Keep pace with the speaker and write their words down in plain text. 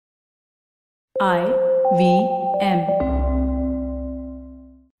IVM.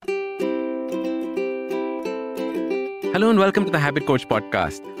 Hello and welcome to the Habit Coach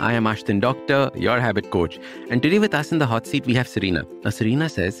podcast. I am Ashdin Doctor, your habit coach. And today with us in the hot seat, we have Serena. Now, Serena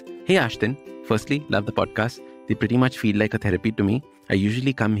says, "Hey Ashdin, firstly, love the podcast. They pretty much feel like a therapy to me. I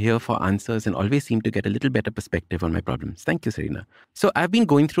usually come here for answers and always seem to get a little better perspective on my problems." Thank you, Serena. So I've been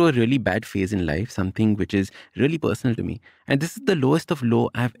going through a really bad phase in life, something which is really personal to me. And this is the lowest of low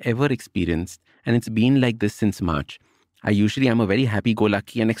I've ever experienced. And it's been like this since March. I usually am a very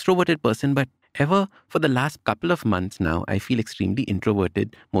happy-go-lucky and extroverted person, but for the last couple of months now, I feel extremely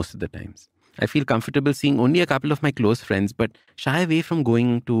introverted most of the times. I feel comfortable seeing only a couple of my close friends, but shy away from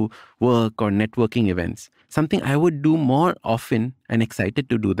going to work or networking events, something I would do more often and excited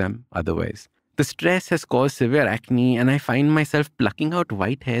to do them otherwise. The stress has caused severe acne, and I find myself plucking out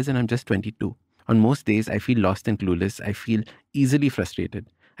white hairs and I'm just 22. On most days, I feel lost and clueless. I feel easily frustrated.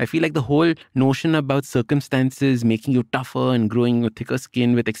 I feel like the whole notion about circumstances making you tougher and growing a thicker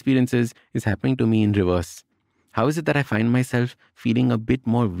skin with experiences is happening to me in reverse. How is it that I find myself feeling a bit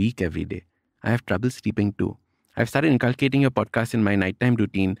more weak every day? I have trouble sleeping too. I've started inculcating your podcast in my nighttime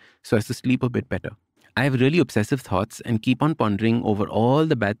routine so as to sleep a bit better. I have really obsessive thoughts and keep on pondering over all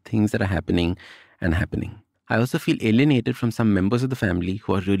the bad things that are happening. I also feel alienated from some members of the family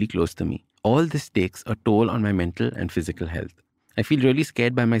who are really close to me. All this takes a toll on my mental and physical health. I feel really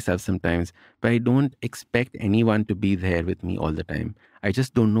scared by myself sometimes, but I don't expect anyone to be there with me all the time. I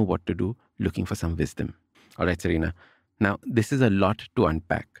just don't know what to do, looking for some wisdom. All right, Serena. Now, this is a lot to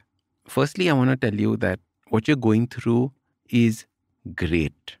unpack. Firstly, I want to tell you that what you're going through is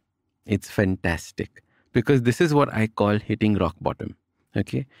great. It's fantastic, because this is what I call hitting rock bottom.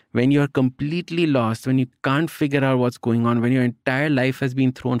 Okay? When you're completely lost, when you can't figure out what's going on, when your entire life has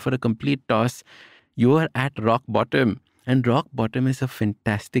been thrown for a complete toss, you are at rock bottom. And rock bottom is a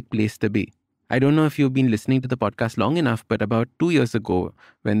fantastic place to be. I don't know if you've been listening to the podcast long enough, but about 2 years ago,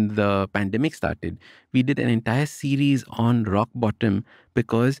 when the pandemic started, we did an entire series on rock bottom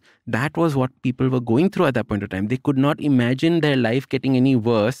because that was what people were going through at that point of time. They could not imagine their life getting any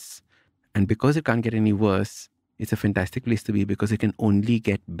worse. And because it can't get any worse, it's a fantastic place to be because it can only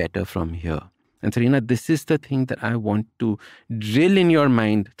get better from here. And Serena, this is the thing that I want to drill in your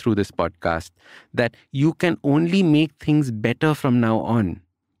mind through this podcast, that you can only make things better from now on.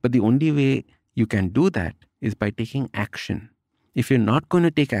 But the only way you can do that is by taking action. If you're not going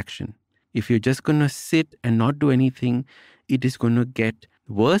to take action, if you're just going to sit and not do anything, it is going to get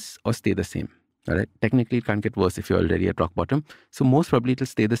worse or stay the same. All right? Technically, it can't get worse if you're already at rock bottom. So most probably it'll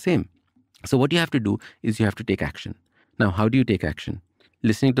stay the same. So what you have to do is you have to take action. Now, how do you take action?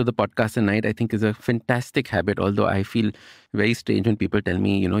 Listening to the podcast at night, I think, is a fantastic habit, although I feel very strange when people tell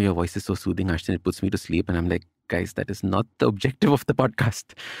me, your voice is so soothing, Ashdin, it puts me to sleep. And I'm like, guys, that is not the objective of the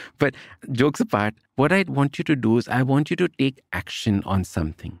podcast. But jokes apart, what I want you to do is I want you to take action on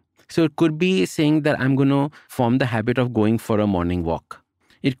something. So it could be saying that I'm going to form the habit of going for a morning walk.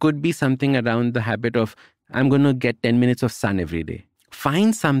 It could be something around the habit of I'm going to get 10 minutes of sun every day.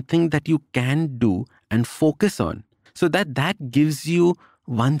 Find something that you can do and focus on so that gives you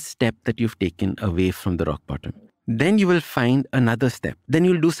one step that you've taken away from the rock bottom. Then you will find another step. Then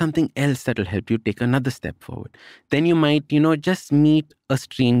you'll do something else that will help you take another step forward. Then you might, just meet a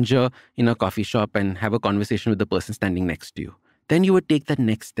stranger in a coffee shop and have a conversation with the person standing next to you. Then you would take that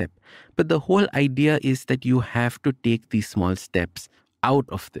next step. But the whole idea is that you have to take these small steps out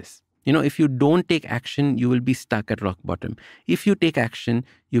of this. If you don't take action, you will be stuck at rock bottom. If you take action,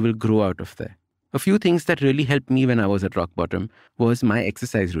 you will grow out of there. A few things that really helped me when I was at rock bottom was my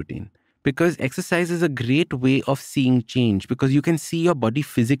exercise routine. Because exercise is a great way of seeing change, because you can see your body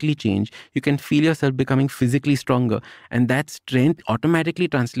physically change. You can feel yourself becoming physically stronger, and that strength automatically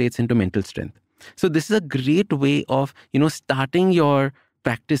translates into mental strength. So this is a great way of, starting your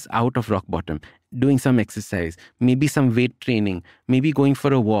practice out of rock bottom, doing some exercise, maybe some weight training, maybe going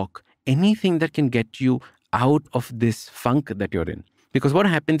for a walk, anything that can get you out of this funk that you're in. Because what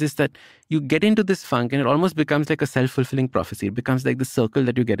happens is that you get into this funk and it almost becomes like a self-fulfilling prophecy. It becomes like the circle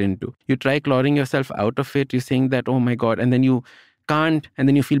that you get into. You try clawing yourself out of it. You're saying that, oh my God, and then you can't, and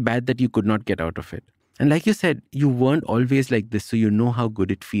then you feel bad that you could not get out of it. And like you said, you weren't always like this, so you know how good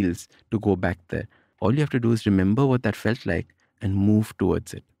it feels to go back there. All you have to do is remember what that felt like and move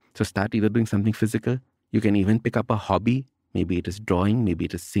towards it. So start either doing something physical. You can even pick up a hobby. Maybe it is drawing, maybe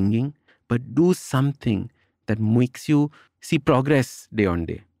it is singing, but do something that makes you see progress day on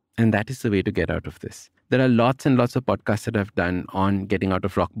day. And that is the way to get out of this. There are lots and lots of podcasts that I've done on getting out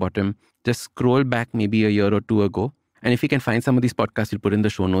of rock bottom. Just scroll back maybe a year or two ago. And if you can find some of these podcasts, we'll put in the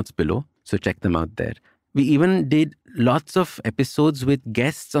show notes below. So check them out there. We even did lots of episodes with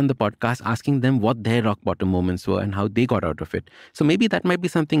guests on the podcast asking them what their rock bottom moments were and how they got out of it. So maybe that might be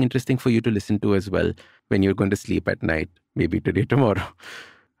something interesting for you to listen to as well when you're going to sleep at night, maybe today, tomorrow.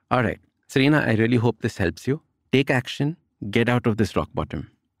 All right. Serena, I really hope this helps you. Take action. Get out of this rock bottom.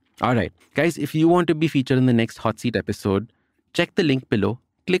 All right. Guys, if you want to be featured in the next Hot Seat episode, check the link below,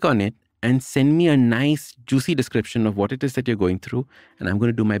 click on it, and send me a nice, juicy description of what it is that you're going through. And I'm going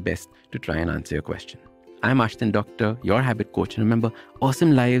to do my best to try and answer your question. I'm Ashdin Doctor, your habit coach. And remember,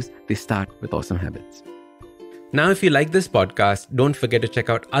 awesome lives, they start with awesome habits. Now, if you like this podcast, don't forget to check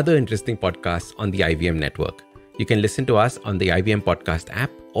out other interesting podcasts on the IVM network. You can listen to us on the IVM Podcast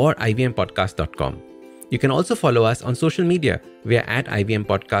app or ivmpodcast.com. You can also follow us on social media. We are at IVM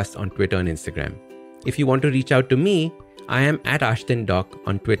Podcast on Twitter and Instagram. If you want to reach out to me, I am at Ashdin Doc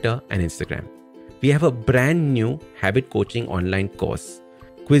on Twitter and Instagram. We have a brand new habit coaching online course,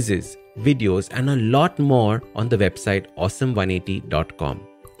 quizzes, videos, and a lot more on the website awesome180.com.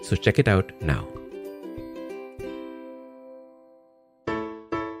 So check it out now.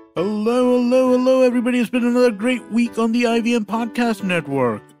 Hello, everybody. It's been another great week on the IVM Podcast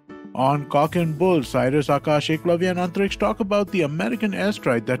Network. On Cock and Bull, Cyrus, Akash, Eklavya, and Antariksh talk about the American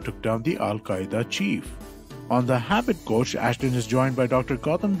airstrike that took down the Al-Qaeda chief. On The Habit Coach, Ashdin is joined by Dr.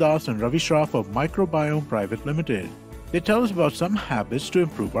 Gautam Das and Ravi Shroff of Microbiome Private Limited. They tell us about some habits to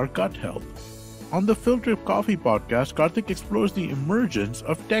improve our gut health. On the Filter Coffee podcast, Karthik explores the emergence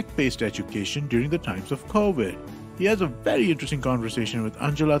of tech-based education during the times of COVID. He has a very interesting conversation with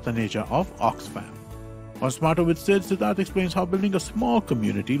Anjala Taneja of Oxfam. On Smarter with Sid, Siddharth explains how building a small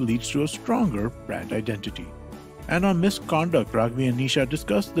community leads to a stronger brand identity. And on Misconduct, Raghavi and Nisha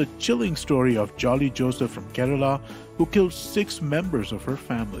discuss the chilling story of Jolly Joseph from Kerala, who killed 6 members of her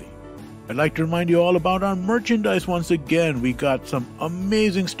family. I'd like to remind you all about our merchandise once again. We got some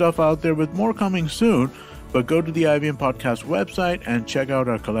amazing stuff out there with more coming soon, but go to the IVM Podcast website and check out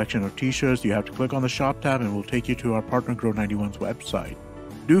our collection of t-shirts. You have to click on the shop tab and we'll take you to our partner Grow 91's website.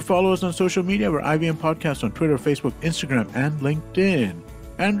 Do follow us on social media. We're IVM Podcast on Twitter, Facebook, Instagram, and LinkedIn.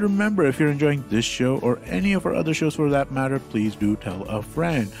 And remember, if you're enjoying this show or any of our other shows for that matter, please do tell a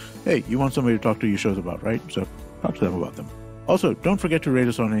friend. Hey, you want somebody to talk to your shows about, right? So talk to them about them. Also, don't forget to rate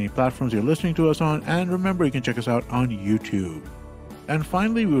us on any platforms you're listening to us on. And remember, you can check us out on YouTube. And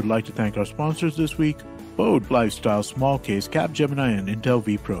finally, we would like to thank our sponsors this week, Bode Lifestyle, Small Case, Capgemini, and Intel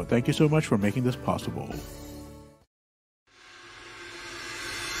vPro. Thank you so much for making this possible.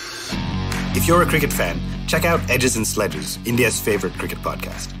 If you're a cricket fan, check out Edges and Sledges, India's favorite cricket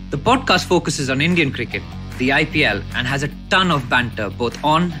podcast. The podcast focuses on Indian cricket, the IPL, and has a ton of banter both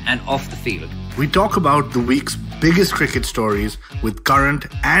on and off the field. We talk about the week's biggest cricket stories with current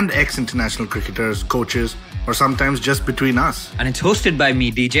and ex-international cricketers, coaches, or sometimes just between us. And it's hosted by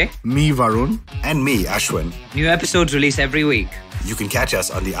me, DJ. Me, Varun. And me, Ashwin. New episodes release every week. You can catch us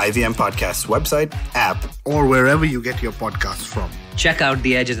on the IVM Podcast's website, app, or wherever you get your podcasts from. Check out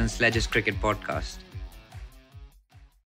the Edges and Sledges Cricket Podcast.